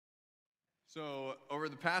So over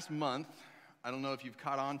the past month, I don't know if you've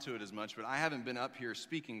caught on to it as much, but I haven't been up here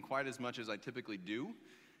speaking quite as much as I typically do,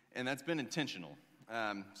 and that's been intentional.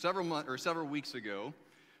 Several weeks ago,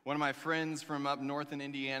 one of my friends from up north in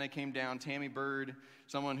Indiana came down, Tammy Bird,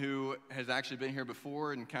 someone who has actually been here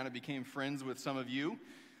before and kind of became friends with some of you.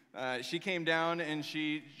 She came down and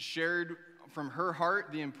she shared from her heart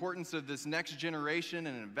the importance of this next generation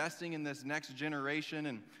and investing in this next generation,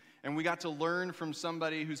 and we got to learn from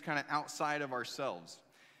somebody who's kind of outside of ourselves.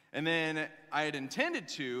 And then I had intended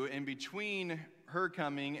to, in between her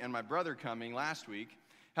coming and my brother coming last week,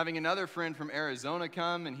 having another friend from Arizona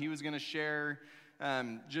come, and he was going to share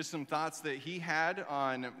just some thoughts that he had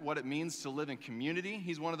on what it means to live in community.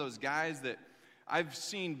 He's one of those guys that I've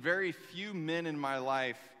seen very few men in my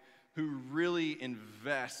life who really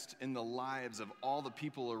invest in the lives of all the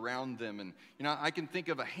people around them. And, I can think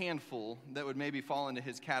of a handful that would maybe fall into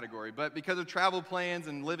his category. But because of travel plans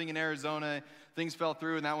and living in Arizona, things fell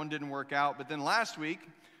through and that one didn't work out. But then last week,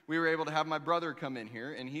 we were able to have my brother come in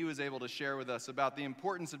here, and he was able to share with us about the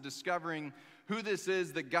importance of discovering who this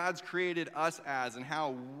is that God's created us as and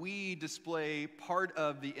how we display part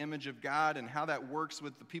of the image of God and how that works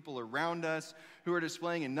with the people around us who are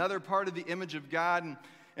displaying another part of the image of God.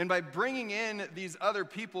 And by bringing in these other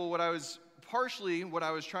people, what I was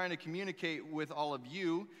trying to communicate with all of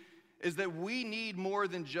you is that we need more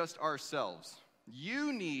than just ourselves.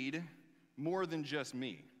 You need more than just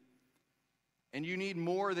me. And you need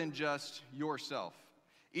more than just yourself.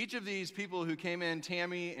 Each of these people who came in,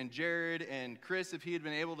 Tammy and Jared and Chris, if he had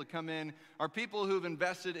been able to come in, are people who have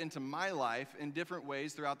invested into my life in different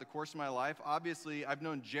ways throughout the course of my life. Obviously, I've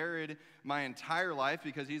known Jared my entire life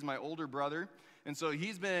because he's my older brother. And so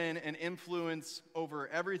he's been an influence over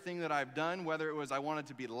everything that I've done, whether it was I wanted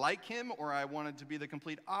to be like him or I wanted to be the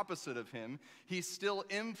complete opposite of him. He still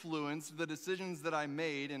influenced the decisions that I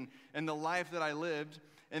made and the life that I lived.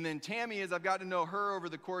 And then Tammy, as I've gotten to know her over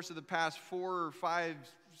the course of the past 4 or 5,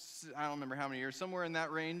 I don't remember how many years, somewhere in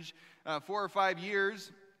that range, 4 or 5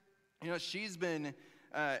 years, she's been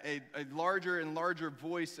a larger and larger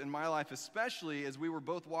voice in my life, especially as we were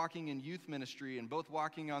both walking in youth ministry and both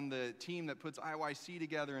walking on the team that puts IYC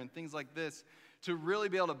together and things like this, to really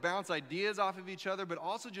be able to bounce ideas off of each other, but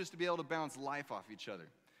also just to be able to bounce life off each other.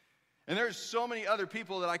 And there's so many other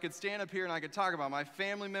people that I could stand up here and I could talk about. My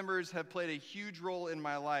family members have played a huge role in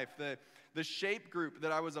my life. The SHAPE group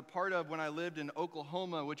that I was a part of when I lived in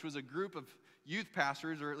Oklahoma, which was a group of youth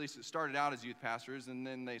pastors, or at least it started out as youth pastors, and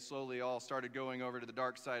then they slowly all started going over to the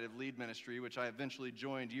dark side of lead ministry, which I eventually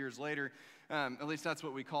joined years later. At least that's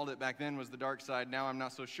what we called it back then, was the dark side. Now I'm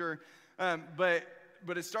not so sure.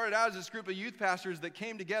 But it started out as this group of youth pastors that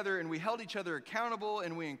came together, and we held each other accountable,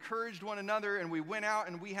 and we encouraged one another, and we went out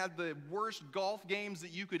and we had the worst golf games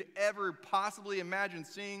that you could ever possibly imagine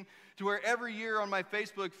seeing, to where every year on my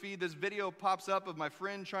Facebook feed this video pops up of my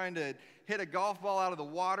friend trying to hit a golf ball out of the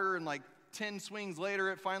water, and like 10 swings later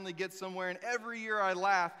it finally gets somewhere. And every year I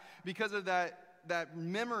laugh because of that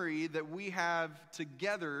memory that we have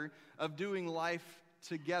together of doing life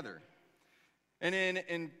together. And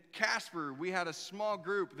in Casper, we had a small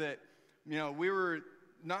group that, we were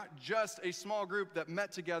not just a small group that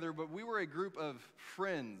met together, but we were a group of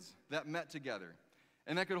friends that met together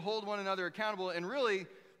and that could hold one another accountable. And really,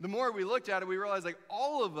 the more we looked at it, we realized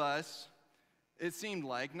all of us, it seemed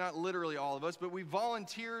like, not literally all of us, but we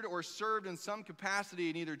volunteered or served in some capacity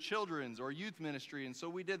in either children's or youth ministry. And so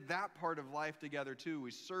we did that part of life together too. We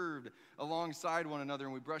served alongside one another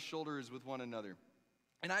and we brushed shoulders with one another.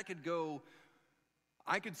 And I could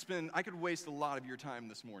waste a lot of your time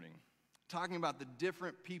this morning talking about the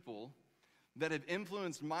different people that have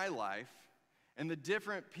influenced my life and the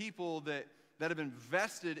different people that have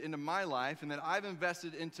invested into my life and that I've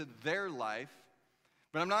invested into their life.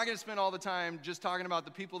 But I'm not going to spend all the time just talking about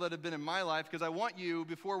the people that have been in my life, because I want you,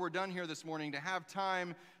 before we're done here this morning, to have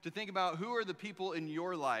time to think about who are the people in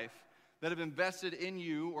your life that have invested in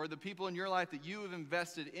you, or the people in your life that you have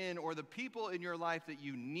invested in, or the people in your life that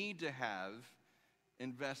you need to have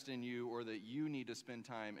invest in you, or that you need to spend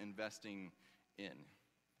time investing in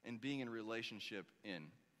and being in relationship in.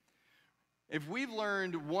 If we've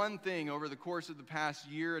learned one thing over the course of the past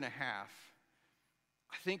year and a half,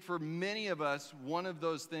 I think for many of us, one of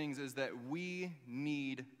those things is that we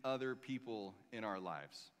need other people in our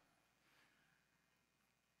lives.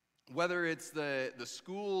 Whether it's the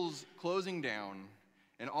schools closing down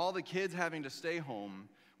and all the kids having to stay home,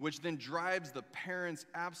 which then drives the parents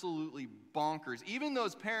absolutely bonkers. Even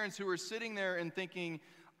those parents who are sitting there and thinking,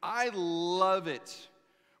 I love it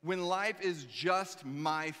when life is just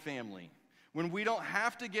my family. When we don't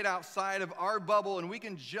have to get outside of our bubble and we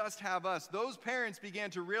can just have us. Those parents began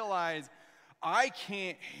to realize, I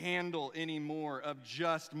can't handle any more of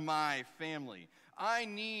just my family. I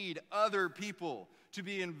need other people to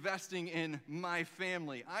be investing in my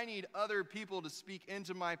family. I need other people to speak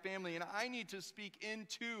into my family, and I need to speak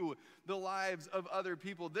into the lives of other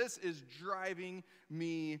people. This is driving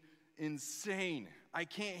me insane. I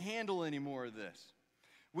can't handle any more of this.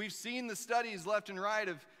 We've seen the studies left and right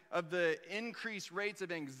of the increased rates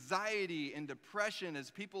of anxiety and depression as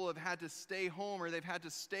people have had to stay home or they've had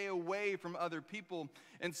to stay away from other people.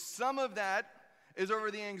 And some of that is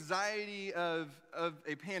over the anxiety of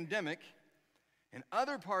a pandemic. And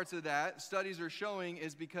other parts of that, studies are showing,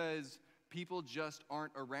 is because people just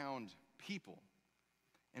aren't around people.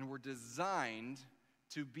 And we're designed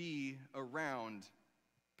to be around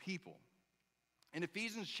people. In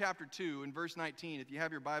Ephesians chapter 2, in verse 19, if you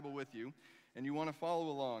have your Bible with you and you want to follow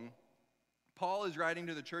along, Paul is writing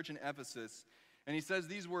to the church in Ephesus, and he says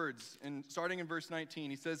these words, starting in verse 19.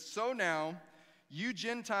 He says, "So now, you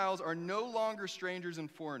Gentiles are no longer strangers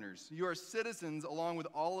and foreigners. You are citizens along with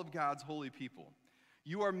all of God's holy people.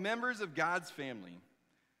 You are members of God's family.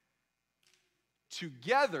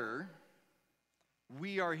 Together,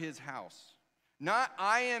 we are his house. Not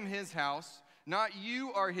I am his house, not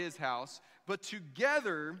you are his house, but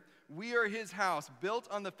together we are his house, built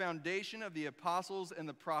on the foundation of the apostles and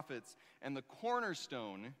the prophets, and the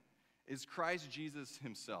cornerstone is Christ Jesus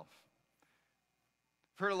himself."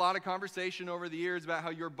 I've heard a lot of conversation over the years about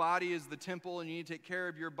how your body is the temple and you need to take care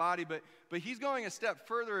of your body, but he's going a step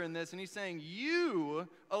further in this, and he's saying you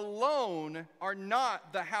alone are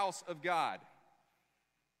not the house of God.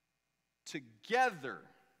 Together,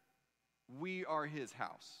 we are his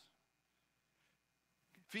house.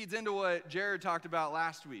 Feeds into what Jared talked about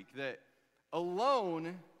last week, that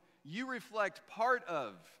alone, you reflect part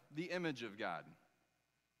of the image of God.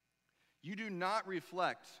 You do not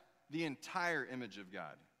reflect the entire image of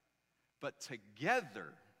God. But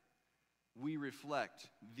together, we reflect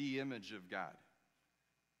the image of God.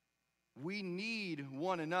 We need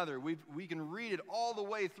one another. We can read it all the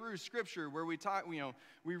way through Scripture where we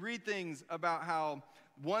read things about how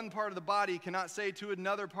one part of the body cannot say to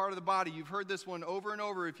another part of the body. You've heard this one over and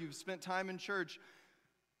over if you've spent time in church.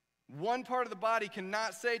 One part of the body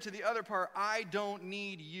cannot say to the other part, "I don't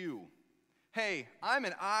need you." Hey, I'm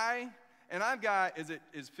an I, and I've got,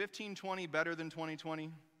 is 1520 better than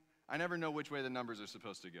 2020? I never know which way the numbers are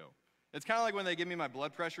supposed to go. It's kind of like when they give me my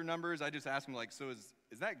blood pressure numbers, I just ask them like, so is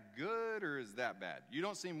that good or is that bad? You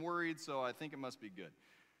don't seem worried, so I think it must be good.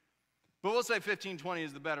 But we'll say 1520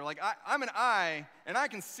 is the better. Like, I'm an eye, and I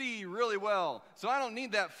can see really well, so I don't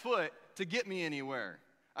need that foot to get me anywhere.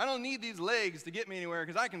 I don't need these legs to get me anywhere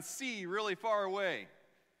because I can see really far away.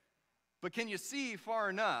 But can you see far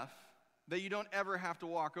enough that you don't ever have to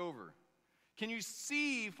walk over? Can you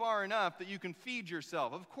see far enough that you can feed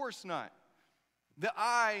yourself? Of course not. The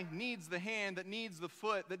eye needs the hand, that needs the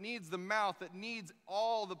foot, that needs the mouth, that needs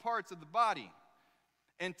all the parts of the body.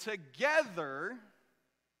 And together,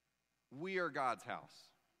 we are God's house.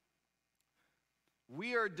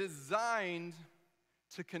 We are designed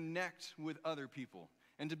to connect with other people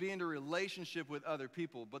and to be in a relationship with other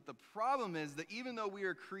people. But the problem is that even though we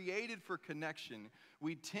are created for connection,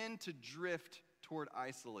 we tend to drift toward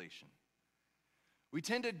isolation. We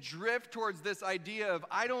tend to drift towards this idea of,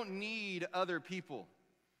 I don't need other people.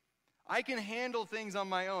 I can handle things on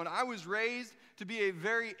my own. I was raised to be a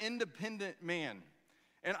very independent man.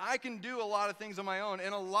 And I can do a lot of things on my own.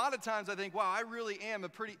 And a lot of times I think, wow, I really am a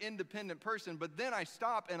pretty independent person. But then I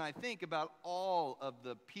stop and I think about all of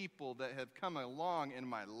the people that have come along in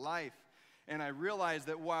my life. And I realize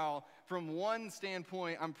that while from one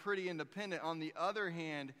standpoint I'm pretty independent, on the other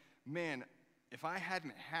hand, man, if I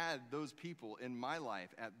hadn't had those people in my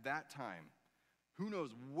life at that time, who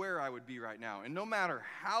knows where I would be right now. And no matter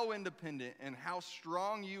how independent and how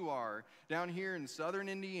strong you are down here in southern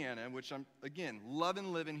Indiana, which I'm, again,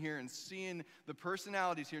 loving living here and seeing the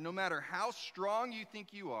personalities here, no matter how strong you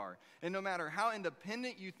think you are, and no matter how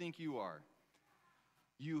independent you think you are,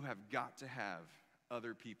 you have got to have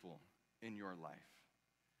other people in your life.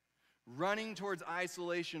 Running towards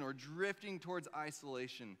isolation or drifting towards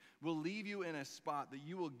isolation will leave you in a spot that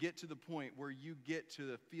you will get to the point where you get to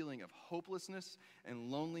the feeling of hopelessness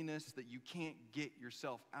and loneliness that you can't get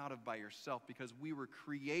yourself out of by yourself, because we were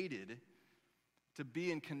created to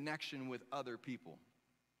be in connection with other people.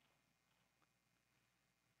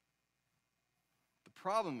 The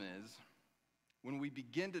problem is, when we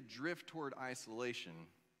begin to drift toward isolation,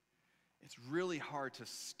 it's really hard to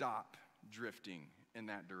stop drifting in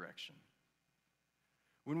that direction.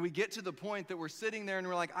 When we get to the point that we're sitting there and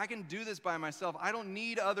we're like, I can do this by myself. I don't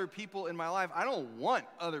need other people in my life. I don't want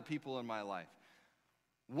other people in my life.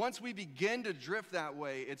 once we begin to drift that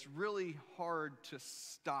way, it's really hard to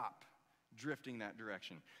stop drifting that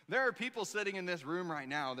direction. There are people sitting in this room right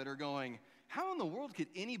now that are going, how in the world could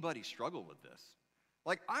anybody struggle with this?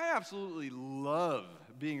 Like, I absolutely love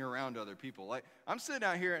being around other people. Like, I'm sitting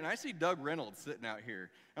out here and I see Doug Reynolds sitting out here.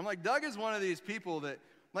 I'm like, Doug is one of these people that,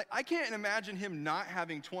 like, I can't imagine him not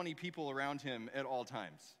having 20 people around him at all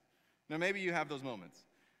times. Now, maybe you have those moments.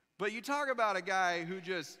 But you talk about a guy who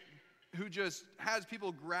just has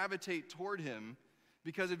people gravitate toward him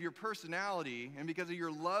because of your personality and because of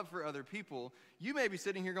your love for other people. You may be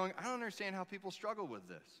sitting here going, I don't understand how people struggle with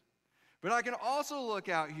this. But I can also look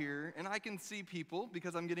out here and I can see people,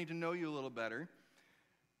 because I'm getting to know you a little better,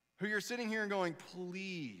 who you're sitting here and going,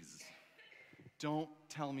 please don't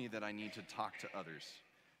tell me that I need to talk to others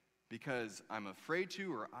because I'm afraid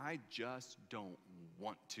to, or I just don't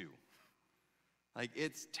want to. Like,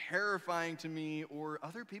 it's terrifying to me, or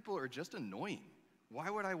other people are just annoying. Why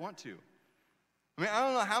would I want to? I mean, I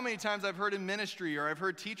don't know how many times I've heard in ministry, or I've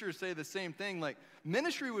heard teachers say the same thing, like,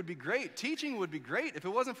 ministry would be great, teaching would be great if it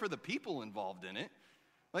wasn't for the people involved in it.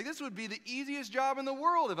 Like, this would be the easiest job in the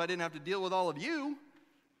world if I didn't have to deal with all of you.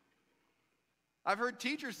 I've heard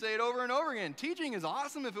teachers say it over and over again. Teaching is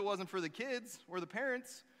awesome if it wasn't for the kids, or the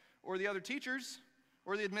parents, or the other teachers,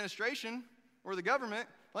 or the administration, or the government.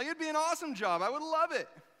 Like, it'd be an awesome job. I would love it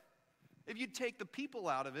if you'd take the people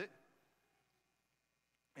out of it.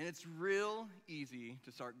 And it's real easy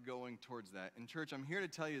to start going towards that. And church, I'm here to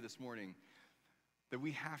tell you this morning that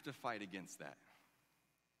we have to fight against that.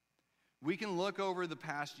 We can look over the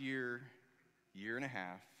past year and a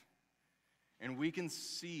half, and we can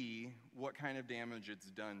see what kind of damage it's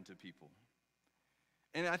done to people.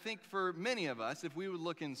 And I think for many of us, if we would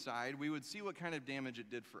look inside, we would see what kind of damage it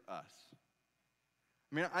did for us.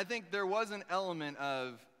 I mean, I think there was an element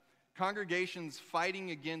of congregations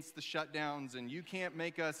fighting against the shutdowns and you can't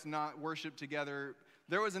make us not worship together.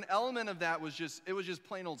 There was an element of that was just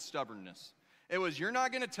plain old stubbornness. It was, you're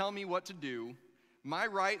not going to tell me what to do. My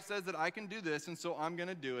right says that I can do this, and so I'm going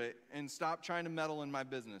to do it, and stop trying to meddle in my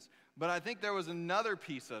business. But I think there was another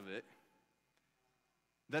piece of it,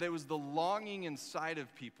 that it was the longing inside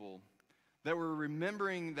of people that were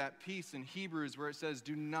remembering that piece in Hebrews where it says,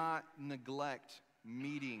 do not neglect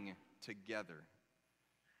meeting together.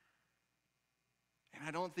 And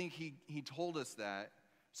I don't think he told us that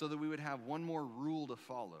so that we would have one more rule to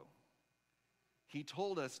follow. He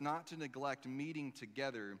told us not to neglect meeting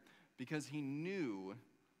together because he knew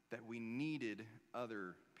that we needed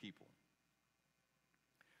other people.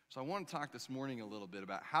 So I want to talk this morning a little bit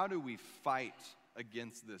about how do we fight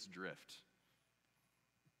against this drift.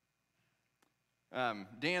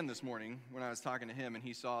 Dan this morning, when I was talking to him and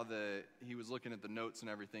he was looking at the notes and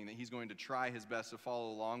everything that he's going to try his best to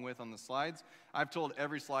follow along with on the slides. I've told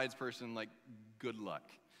every slides person, like, good luck.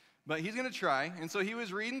 But he's going to try. And so he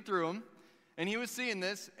was reading through them and he was seeing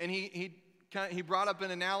this, and he brought up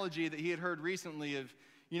an analogy that he had heard recently of,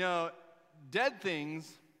 dead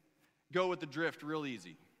things go with the drift real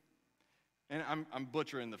easy. And I'm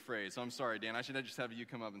butchering the phrase, so I'm sorry, Dan. I should just have you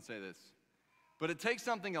come up and say this. But it takes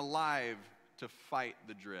something alive to fight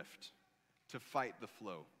the drift, to fight the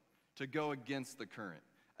flow, to go against the current.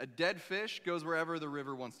 A dead fish goes wherever the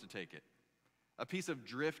river wants to take it. A piece of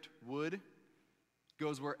drift wood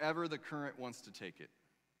goes wherever the current wants to take it.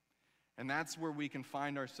 And that's where we can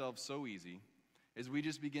find ourselves so easy, is we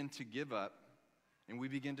just begin to give up, and we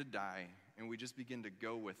begin to die, and we just begin to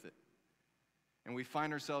go with it. And we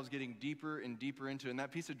find ourselves getting deeper and deeper into it, and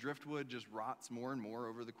that piece of driftwood just rots more and more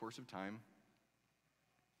over the course of time.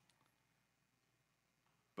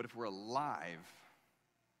 But if we're alive,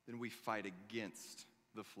 then we fight against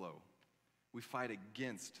the flow. We fight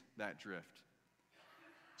against that drift.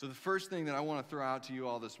 So the first thing that I want to throw out to you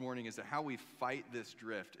all this morning is that how we fight this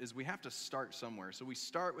drift is we have to start somewhere. So we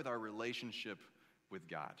start with our relationship with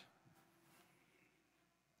God.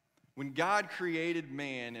 When God created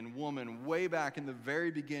man and woman way back in the very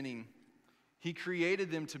beginning, he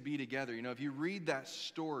created them to be together. If you read that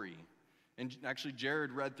story, and actually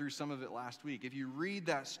Jared read through some of it last week. If you read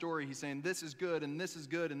that story, he's saying this is good, and this is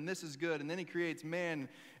good, and this is good, and then he creates man,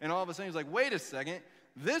 and all of a sudden he's like, wait a second,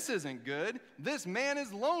 this isn't good. This man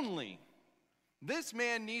is lonely. This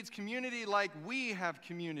man needs community like we have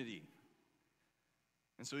community.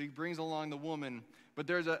 And so he brings along the woman, but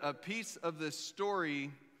there's a piece of this story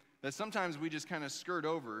that sometimes we just kind of skirt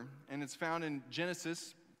over, and it's found in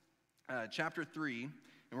Genesis chapter 3,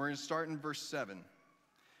 and we're going to start in verse 7.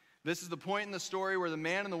 This is the point in the story where the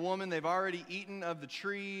man and the woman, they've already eaten of the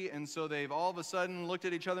tree, and so they've all of a sudden looked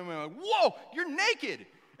at each other and went, whoa, you're naked!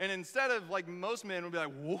 And instead of like most men would be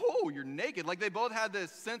like, whoa, you're naked. Like they both had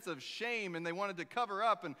this sense of shame and they wanted to cover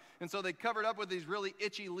up. And so they covered up with these really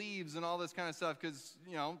itchy leaves and all this kind of stuff because,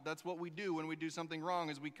 that's what we do when we do something wrong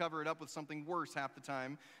is we cover it up with something worse half the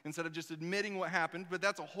time instead of just admitting what happened. But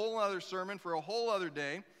that's a whole other sermon for a whole other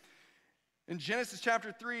day. In Genesis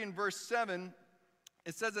chapter 3 and verse 7,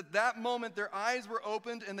 it says, at that moment their eyes were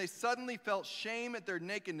opened and they suddenly felt shame at their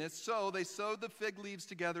nakedness. So they sewed the fig leaves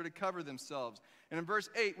together to cover themselves. And in verse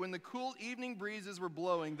 8, when the cool evening breezes were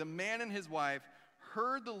blowing, the man and his wife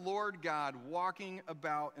heard the Lord God walking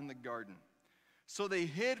about in the garden. So they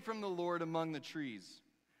hid from the Lord among the trees.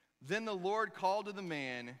 Then the Lord called to the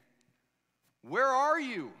man, where are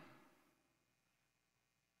you?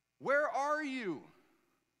 Where are you?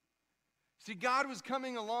 See, God was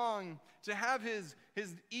coming along to have his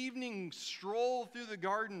evening stroll through the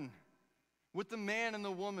garden with the man and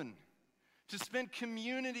the woman, to spend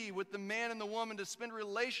community with the man and the woman, to spend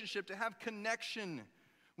relationship, to have connection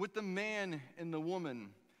with the man and the woman.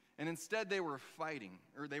 And instead they were fighting,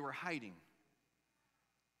 or they were hiding.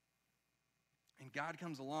 And God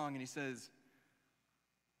comes along and he says,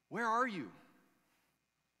 where are you?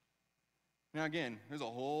 Now again, there's a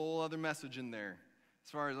whole other message in there. As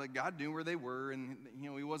far as like God knew where they were, and he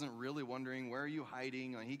wasn't really wondering, where are you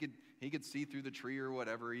hiding? Like he could see through the tree or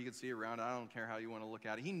whatever. He could see around. I don't care how you want to look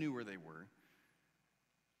at it. He knew where they were.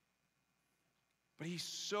 But he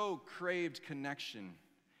so craved connection,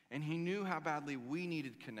 and he knew how badly we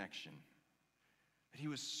needed connection, that he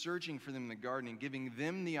was searching for them in the garden and giving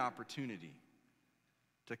them the opportunity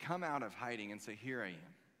to come out of hiding and say, here I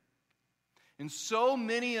am. And so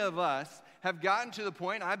many of us have gotten to the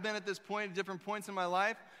point, I've been at this point at different points in my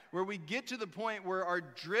life, where we get to the point where our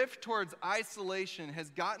drift towards isolation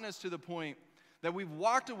has gotten us to the point that we've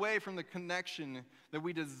walked away from the connection that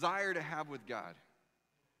we desire to have with God.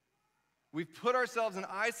 We've put ourselves in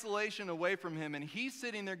isolation away from him, and he's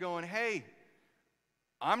sitting there going, hey,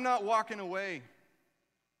 I'm not walking away.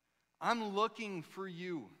 I'm looking for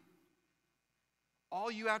you.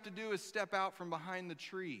 All you have to do is step out from behind the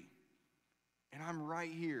tree. And I'm right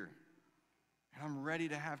here. And I'm ready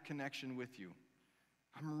to have connection with you.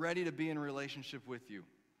 I'm ready to be in a relationship with you.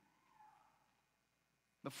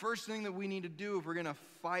 The first thing that we need to do if we're going to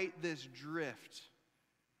fight this drift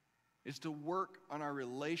is to work on our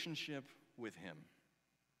relationship with him.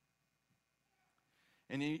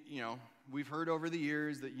 And we've heard over the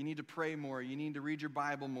years that you need to pray more, you need to read your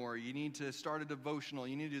Bible more, you need to start a devotional,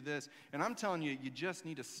 you need to do this. And I'm telling you, you just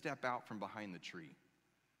need to step out from behind the tree.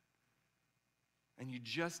 And you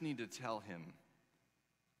just need to tell him,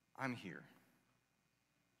 I'm here.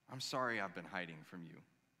 I'm sorry I've been hiding from you.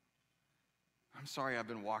 I'm sorry I've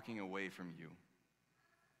been walking away from you.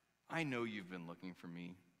 I know you've been looking for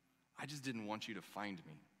me. I just didn't want you to find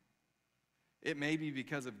me. It may be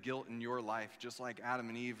because of guilt in your life, just like Adam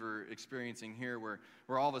and Eve are experiencing here, where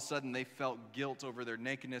all of a sudden they felt guilt over their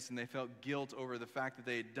nakedness, and they felt guilt over the fact that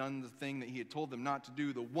they had done the thing that he had told them not to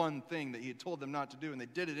do, the one thing that he had told them not to do, and they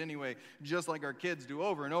did it anyway, just like our kids do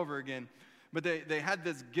over and over again. But they had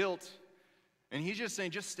this guilt, and he's just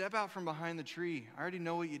saying, just step out from behind the tree. I already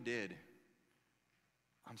know what you did.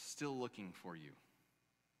 I'm still looking for you.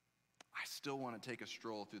 I still want to take a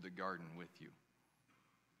stroll through the garden with you.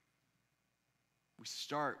 We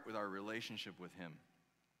start with our relationship with him.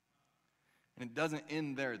 And it doesn't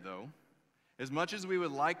end there, though. As much as we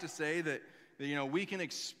would like to say that we can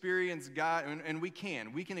experience God, and we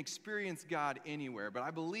can experience God anywhere, but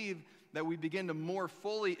I believe that we begin to more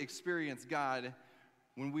fully experience God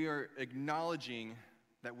when we are acknowledging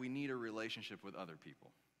that we need a relationship with other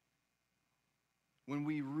people. When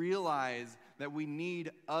we realize that we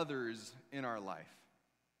need others in our life.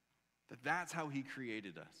 That's how he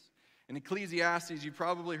created us. In Ecclesiastes, you've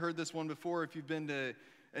probably heard this one before. If you've been to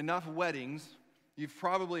enough weddings, you've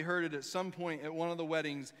probably heard it at some point at one of the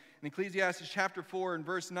weddings. In Ecclesiastes chapter 4 and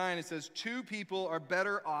verse 9, it says, 2 people are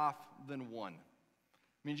better off than one.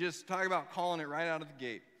 I mean, just talk about calling it right out of the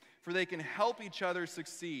gate. For they can help each other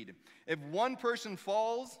succeed. If one person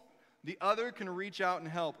falls, the other can reach out and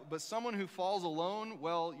help. But someone who falls alone,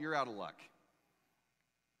 well, you're out of luck.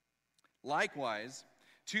 Likewise,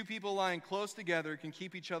 2 people lying close together can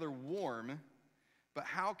keep each other warm, but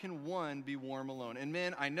how can one be warm alone? And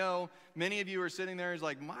men, I know many of you are sitting there is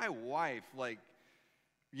like, my wife,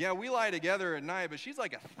 yeah, we lie together at night, but she's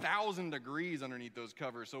like 1,000 degrees underneath those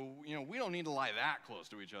covers, so, we don't need to lie that close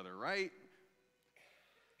to each other, right?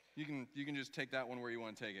 You can just take that one where you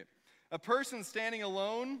want to take it. A person standing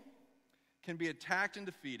alone can be attacked and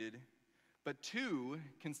defeated, but 2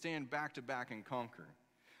 can stand back to back and conquer.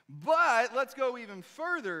 But let's go even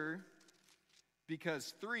further,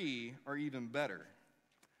 because 3 are even better.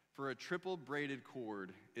 For a triple braided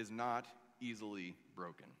cord is not easily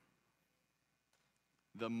broken.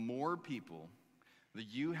 The more people that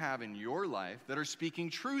you have in your life that are speaking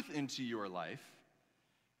truth into your life,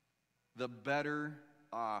 the better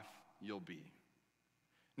off you'll be.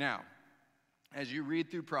 Now, as you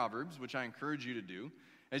read through Proverbs, which I encourage you to do,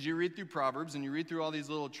 as you read through Proverbs and you read through all these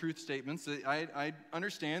little truth statements, I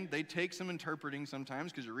understand they take some interpreting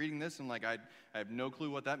sometimes because you're reading this and I have no clue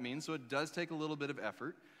what that means, so it does take a little bit of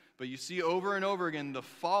effort. But you see over and over again the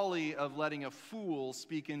folly of letting a fool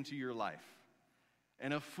speak into your life.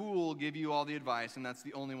 And a fool will give you all the advice, and that's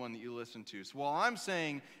the only one that you listen to. So while I'm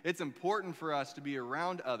saying it's important for us to be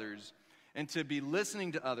around others and to be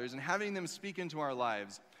listening to others and having them speak into our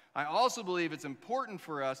lives, I also believe it's important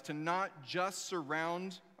for us to not just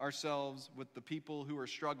surround ourselves with the people who are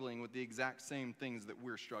struggling with the exact same things that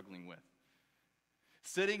we're struggling with.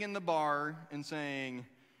 Sitting in the bar and saying,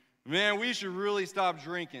 man, we should really stop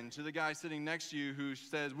drinking, to the guy sitting next to you who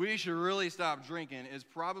says, we should really stop drinking, is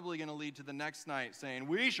probably going to lead to the next night saying,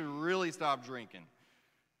 we should really stop drinking.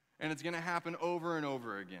 And it's going to happen over and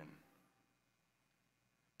over again.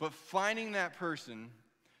 But finding that person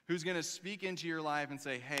who's going to speak into your life and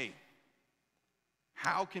say, hey,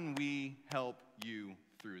 how can we help you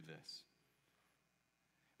through this?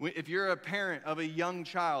 If you're a parent of a young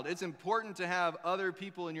child, it's important to have other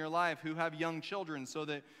people in your life who have young children so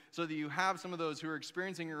that you have some of those who are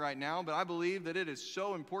experiencing it right now. But I believe that it is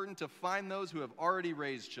so important to find those who have already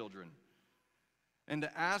raised children and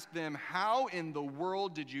to ask them, how in the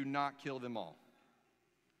world did you not kill them all?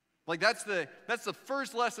 That's the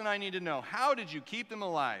first lesson I need to know. How did you keep them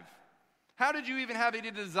alive? How did you even have any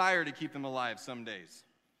desire to keep them alive some days?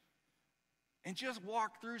 And just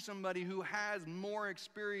walk through somebody who has more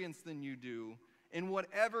experience than you do in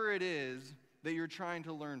whatever it is that you're trying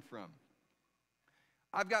to learn from.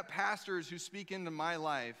 I've got pastors who speak into my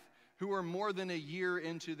life who are more than a year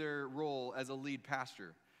into their role as a lead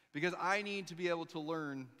pastor because I need to be able to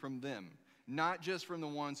learn from them, not just from the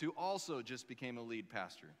ones who also just became a lead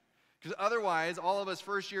pastor. Because otherwise, all of us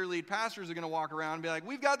first-year lead pastors are going to walk around and be like,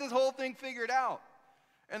 we've got this whole thing figured out.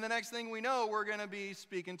 And the next thing we know, we're going to be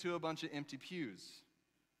speaking to a bunch of empty pews,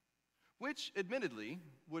 which admittedly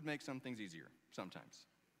would make some things easier sometimes.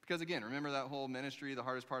 Because again, remember that whole ministry, the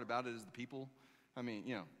hardest part about it is the people? I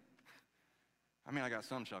got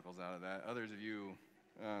some chuckles out of that. Others of you,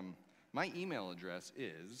 my email address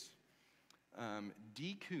is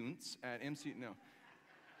dkuntz@mc, no.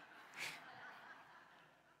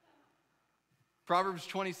 Proverbs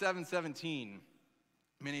 27:17.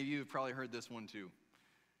 Many of you have probably heard this one too.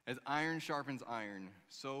 As iron sharpens iron,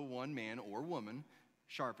 so one man or woman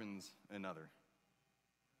sharpens another.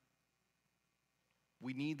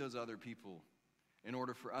 We need those other people in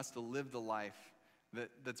order for us to live the life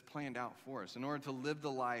that's planned out for us, in order to live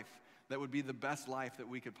the life that would be the best life that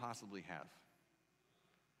we could possibly have.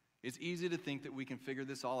 It's easy to think that we can figure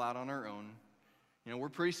this all out on our own. We're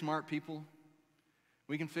pretty smart people.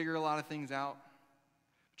 We can figure a lot of things out.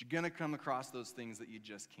 But you're going to come across those things that you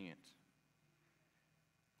just can't.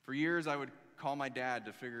 For years, I would call my dad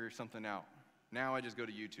to figure something out. Now I just go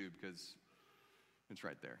to YouTube because it's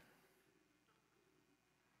right there.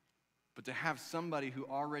 But to have somebody who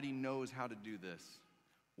already knows how to do this,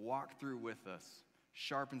 walk through with us,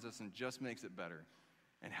 sharpens us and just makes it better,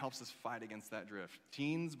 and helps us fight against that drift.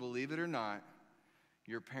 Teens, believe it or not,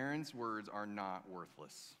 your parents' words are not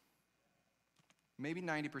worthless. Maybe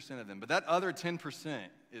 90% of them, but that other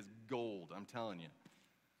 10% is gold, I'm telling you.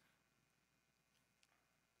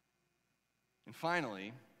 And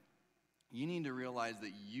finally, you need to realize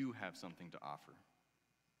that you have something to offer.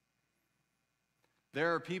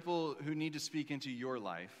 There are people who need to speak into your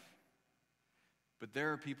life, but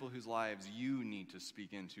there are people whose lives you need to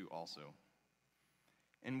speak into also.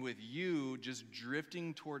 And with you just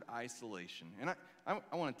drifting toward isolation, and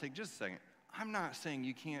I want to take just a second. I'm not saying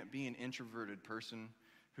you can't be an introverted person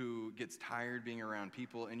who gets tired being around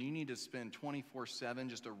people and you need to spend 24/7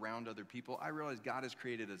 just around other people. I realize God has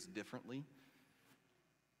created us differently.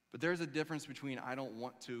 But there's a difference between I don't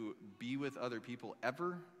want to be with other people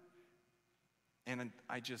ever and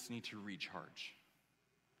I just need to recharge.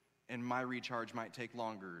 And my recharge might take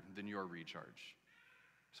longer than your recharge.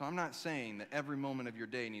 So I'm not saying that every moment of your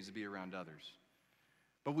day needs to be around others.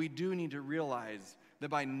 But we do need to realize that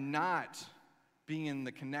by not being in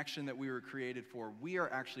the connection that we were created for, we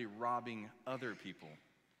are actually robbing other people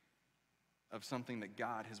of something that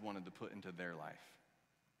God has wanted to put into their life.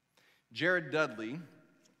 Jared Dudley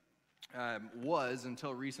was,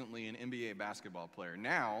 until recently, an NBA basketball player.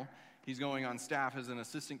 Now, he's going on staff as an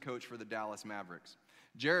assistant coach for the Dallas Mavericks.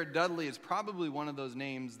 Jared Dudley is probably one of those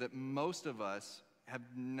names that most of us have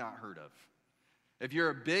not heard of. If you're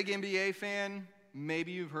a big NBA fan,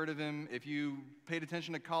 maybe you've heard of him. If you paid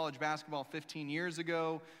attention to college basketball 15 years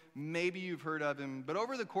ago, maybe you've heard of him. But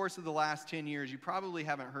over the course of the last 10 years, you probably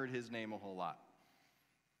haven't heard his name a whole lot.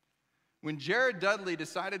 When Jared Dudley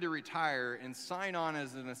decided to retire and sign on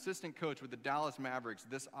as an assistant coach with the Dallas Mavericks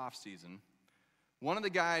this offseason, one of the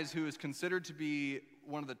guys who is considered to be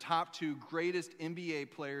one of the top 2 greatest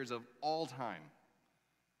NBA players of all time,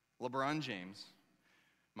 LeBron James,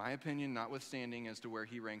 my opinion notwithstanding as to where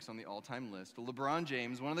he ranks on the all-time list, LeBron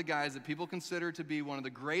James, one of the guys that people consider to be one of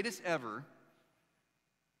the greatest ever,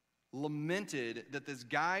 lamented that this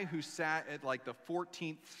guy who sat at like the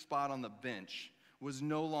 14th spot on the bench was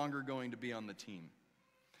no longer going to be on the team.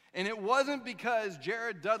 And it wasn't because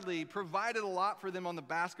Jared Dudley provided a lot for them on the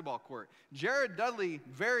basketball court. Jared Dudley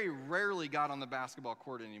very rarely got on the basketball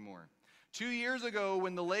court anymore. 2 years ago,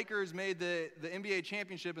 when the Lakers made the NBA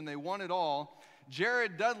championship and they won it all,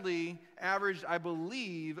 Jared Dudley averaged, I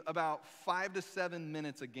believe, about 5 to 7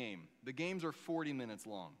 minutes a game. The games are 40 minutes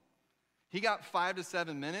long. He got 5 to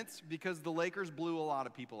 7 minutes because the Lakers blew a lot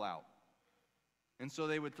of people out. And so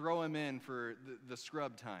they would throw him in for the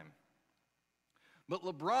scrub time. But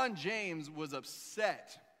LeBron James was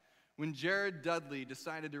upset when Jared Dudley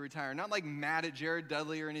decided to retire. Not like mad at Jared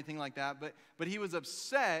Dudley or anything like that, but he was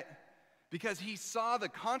upset because he saw the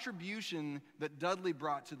contribution that Dudley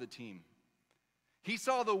brought to the team. He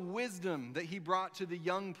saw the wisdom that he brought to the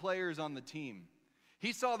young players on the team.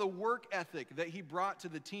 He saw the work ethic that he brought to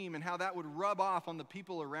the team and how that would rub off on the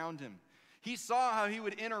people around him. He saw how he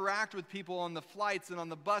would interact with people on the flights and on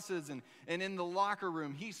the buses and in the locker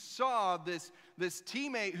room. He saw this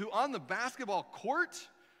teammate who on the basketball court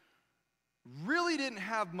really didn't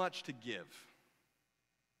have much to give.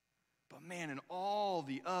 But man, in all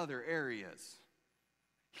the other areas,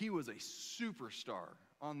 he was a superstar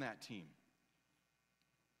on that team.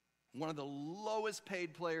 One of the lowest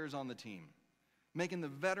paid players on the team, making the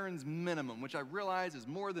veterans minimum, which I realize is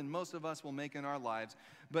more than most of us will make in our lives,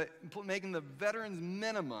 but making the veterans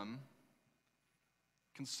minimum,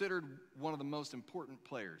 considered one of the most important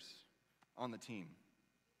players on the team.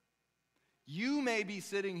 You may be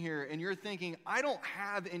sitting here and you're thinking, I don't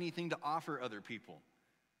have anything to offer other people.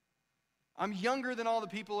 I'm younger than all the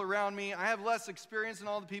people around me. I have less experience than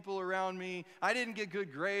all the people around me. I didn't get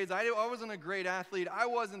good grades. I wasn't a great athlete. I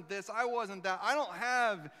wasn't this. I wasn't that. I don't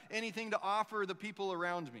have anything to offer the people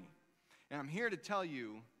around me. And I'm here to tell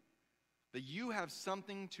you that you have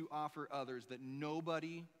something to offer others that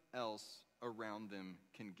nobody else around them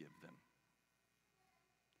can give them.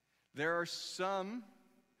 There are some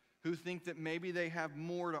who think that maybe they have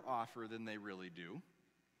more to offer than they really do.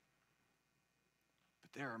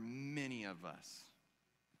 There are many of us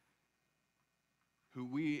who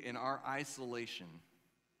we, in our isolation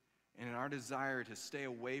and in our desire to stay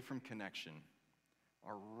away from connection,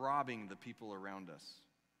 are robbing the people around us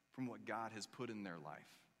from what God has put in their life.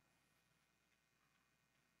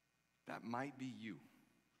 That might be you.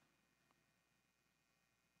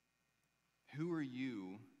 Who are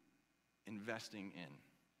you investing in?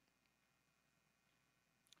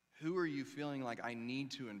 Who are you feeling like I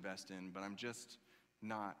need to invest in, but I'm just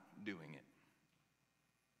not doing it?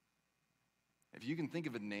 If you can think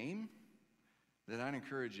of a name, then I'd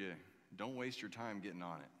encourage you, don't waste your time getting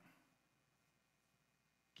on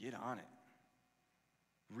it. Get on it.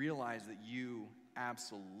 Realize that you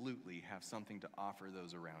absolutely have something to offer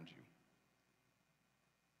those around you.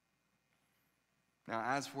 Now,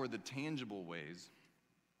 as for the tangible ways,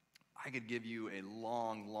 I could give you a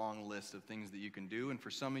long, long list of things that you can do, and for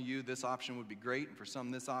some of you, this option would be great, and for some,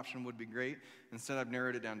 this option would be great. Instead, I've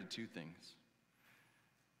narrowed it down to 2 things.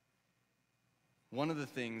 One of the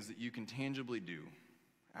things that you can tangibly do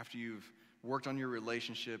after you've worked on your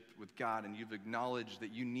relationship with God and you've acknowledged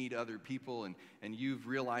that you need other people and you've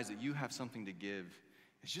realized that you have something to give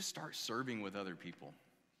is just start serving with other people.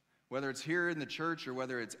 Whether it's here in the church or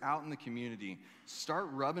whether it's out in the community, start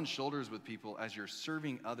rubbing shoulders with people as you're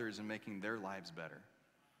serving others and making their lives better.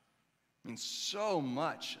 I mean, so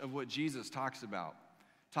much of what Jesus talks about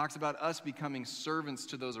us becoming servants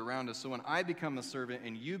to those around us. So when I become a servant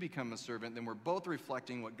and you become a servant, then we're both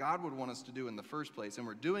reflecting what God would want us to do in the first place, and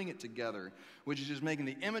we're doing it together, which is just making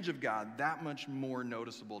the image of God that much more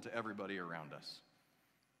noticeable to everybody around us.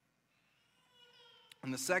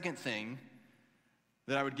 And the second thing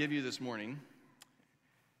that I would give you this morning,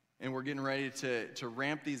 and we're getting ready to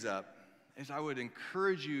ramp these up, is I would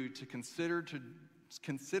encourage you to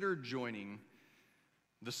consider joining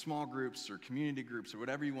the small groups or community groups or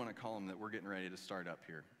whatever you want to call them that we're getting ready to start up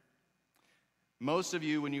here. Most of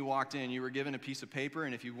you, when you walked in, you were given a piece of paper,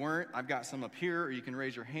 and if you weren't, I've got some up here, or you can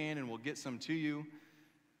raise your hand and we'll get some to you.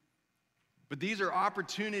 But these are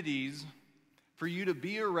opportunities for you to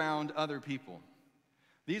be around other people.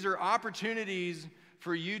 These are opportunities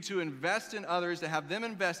for you to invest in others, to have them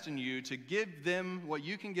invest in you, to give them what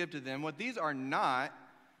you can give to them. What these are not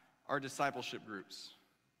are discipleship groups.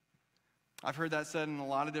 I've heard that said in a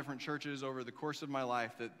lot of different churches over the course of my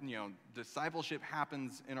life that, discipleship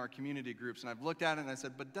happens in our community groups. And I've looked at it and I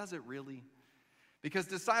said, but does it really? Because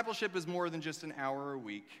discipleship is more than just an hour a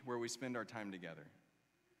week where we spend our time together.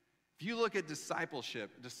 If you look at discipleship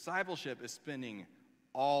is spending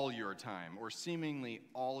all your time, or seemingly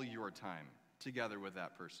all your time, together with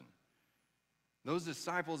that person. Those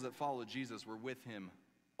disciples that followed Jesus were with him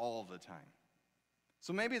all the time.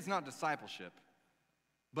 So maybe it's not discipleship,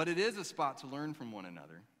 but it is a spot to learn from one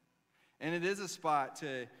another. And it is a spot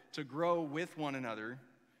to grow with one another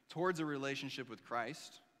towards a relationship with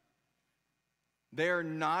Christ. They are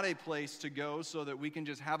not a place to go so that we can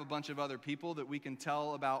just have a bunch of other people that we can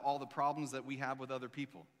tell about all the problems that we have with other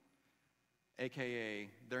people. AKA,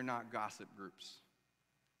 they're not gossip groups.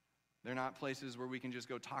 They're not places where we can just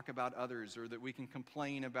go talk about others, or that we can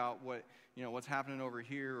complain about what's happening over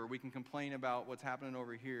here, or we can complain about what's happening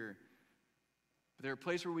over here. But they're a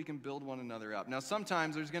place where we can build one another up. Now,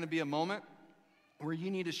 sometimes there's going to be a moment where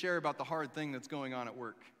you need to share about the hard thing that's going on at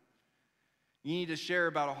work. You need to share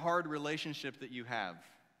about a hard relationship that you have.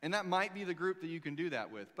 And that might be the group that you can do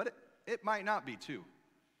that with, but it might not be too.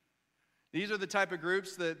 These are the type of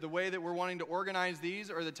groups that the way that we're wanting to organize these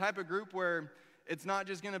are the type of group where it's not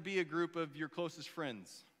just going to be a group of your closest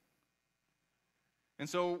friends. And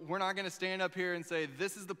so we're not going to stand up here and say,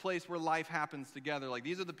 this is the place where life happens together. Like,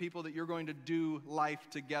 these are the people that you're going to do life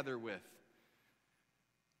together with.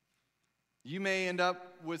 You may end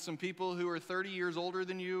up with some people who are 30 years older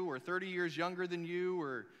than you, or 30 years younger than you,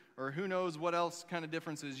 or who knows what else kind of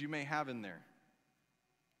differences you may have in there.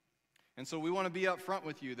 And so we want to be up front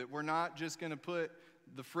with you that we're not just going to put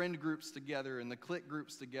the friend groups together and the clique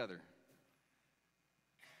groups together.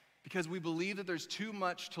 Because we believe that there's too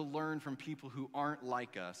much to learn from people who aren't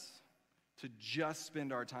like us to just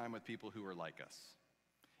spend our time with people who are like us.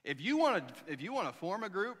 If you want to form a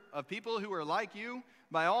group of people who are like you,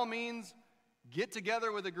 by all means, get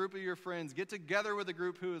together with a group of your friends. Get together with a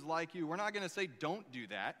group who is like you. We're not going to say don't do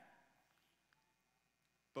that.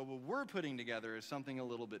 But what we're putting together is something a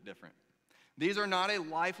little bit different. These are not a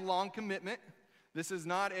lifelong commitment. This is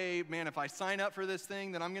not a, man, if I sign up for this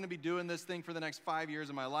thing, then I'm going to be doing this thing for the next 5 years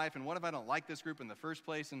of my life, and what if I don't like this group in the first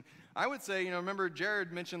place? And I would say, remember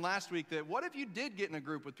Jared mentioned last week that what if you did get in a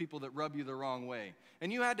group with people that rub you the wrong way,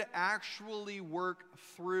 and you had to actually work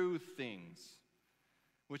through things,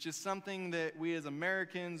 which is something that we as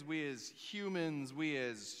Americans, we as humans, we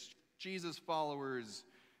as Jesus followers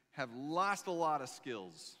have lost a lot of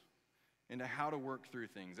skills into how to work through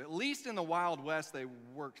things. At least in the Wild West, they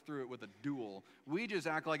worked through it with a duel. We just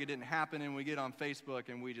act like it didn't happen, and we get on Facebook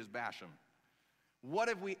and we just bash them. What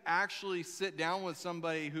if we actually sit down with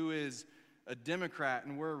somebody who is a Democrat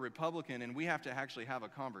and we're a Republican, and we have to actually have a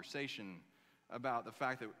conversation about the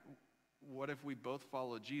fact that what if we both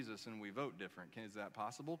follow Jesus and we vote different? Is that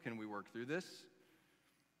possible? Can we work through this?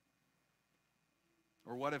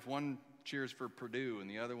 Or what if one cheers for Purdue and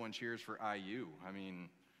the other one cheers for IU?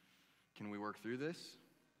 Can we work through this?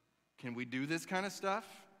 Can we do this kind of stuff?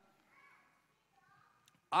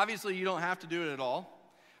 Obviously, you don't have to do it at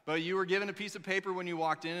all, but you were given a piece of paper when you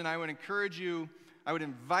walked in, and I would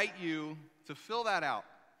invite you to fill that out.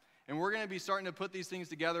 And we're going to be starting to put these things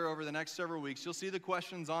together over the next several weeks. You'll see the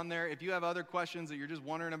questions on there. If you have other questions that you're just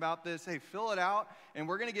wondering about this, hey, fill it out, and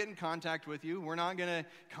we're going to get in contact with you. We're not going to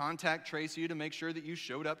contact trace you to make sure that you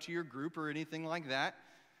showed up to your group or anything like that.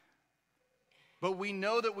 But we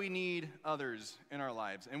know that we need others in our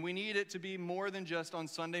lives, and we need it to be more than just on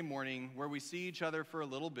Sunday morning where we see each other for a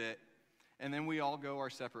little bit, and then we all go our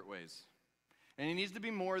separate ways. And it needs to be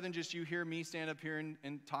more than just you hear me stand up here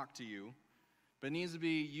and talk to you, but it needs to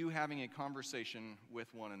be you having a conversation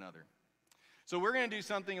with one another. So we're going to do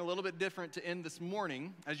something a little bit different to end this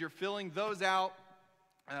morning. As you're filling those out,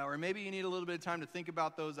 or maybe you need a little bit of time to think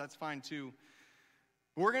about those, that's fine too.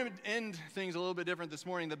 We're going to end things a little bit different this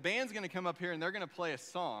morning. The band's going to come up here and they're going to play a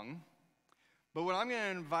song. But what I'm going to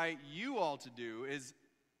invite you all to do is,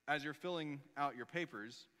 as you're filling out your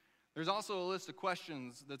papers, there's also a list of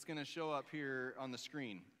questions that's going to show up here on the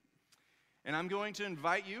screen. And I'm going to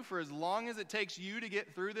invite you, for as long as it takes you to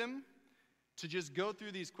get through them, to just go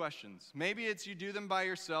through these questions. Maybe it's you do them by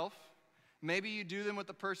yourself. Maybe you do them with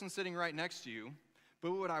the person sitting right next to you.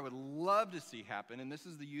 But what I would love to see happen, and this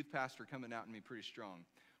is the youth pastor coming out in me pretty strong,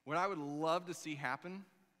 What I would love to see happen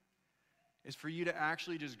is for you to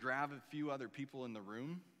actually just grab a few other people in the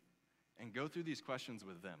room and go through these questions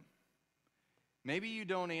with them. Maybe you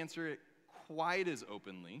don't answer it quite as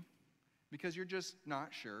openly because you're just not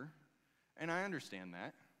sure, and I understand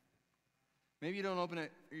that. Maybe you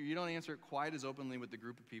don't answer it quite as openly with the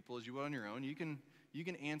group of people as you would on your own. You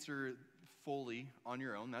can answer fully on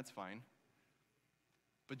your own, that's fine.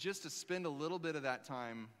 But just to spend a little bit of that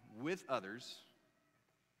time with others,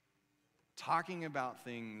 talking about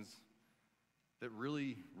things that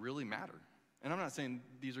really, really matter. And I'm not saying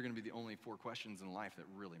these are going to be the only 4 questions in life that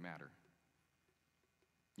really matter.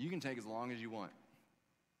 You can take as long as you want.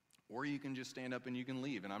 Or you can just stand up and you can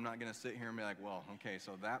leave. And I'm not going to sit here and be like, well, okay,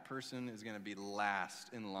 so that person is going to be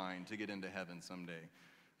last in line to get into heaven someday.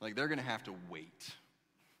 Like, they're going to have to wait.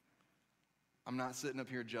 I'm not sitting up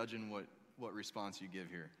here judging what response you give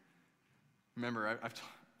here. Remember,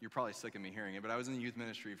 you're probably sick of me hearing it, but I was in the youth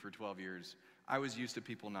ministry for 12 years. I was used to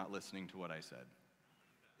people not listening to what I said.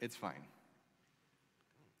 It's fine.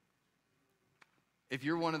 If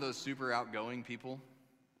you're one of those super outgoing people,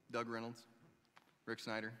 Doug Reynolds, Rick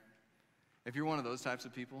Snyder, if you're one of those types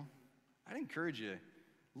of people, I'd encourage you,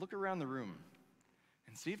 look around the room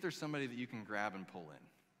and see if there's somebody that you can grab and pull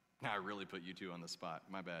in. Now, I really put you two on the spot.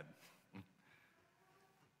 My bad.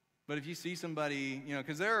 But if you see somebody,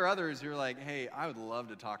 because there are others who are like, hey, I would love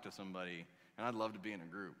to talk to somebody, and I'd love to be in a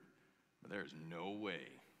group. But there's no way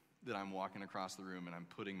that I'm walking across the room and I'm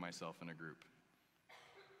putting myself in a group.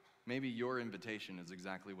 Maybe your invitation is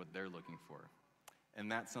exactly what they're looking for. And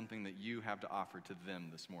that's something that you have to offer to them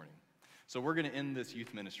this morning. So we're going to end this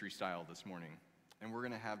youth ministry style this morning. And we're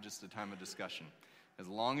going to have just a time of discussion. As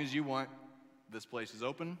long as you want, this place is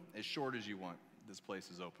open. As short as you want, this place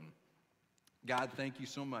is open. God, thank you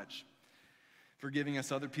so much for giving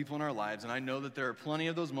us other people in our lives. And I know that there are plenty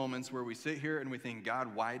of those moments where we sit here and we think,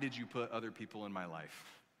 God, why did you put other people in my life?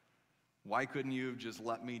 Why couldn't you have just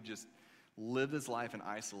let me just live this life in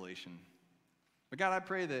isolation? But God, I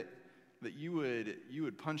pray that you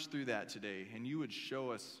would punch through that today and you would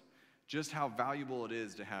show us just how valuable it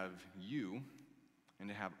is to have you and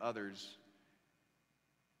to have others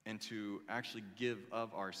and to actually give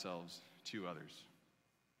of ourselves to others.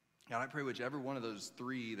 God, I pray whichever one of those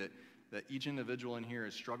 3 that each individual in here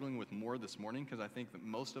is struggling with more this morning, because I think that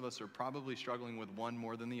most of us are probably struggling with one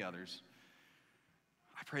more than the others.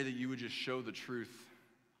 I pray that you would just show the truth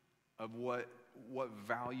of what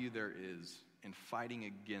value there is in fighting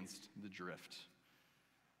against the drift.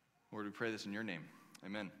 Lord, we pray this in your name.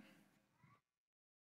 Amen.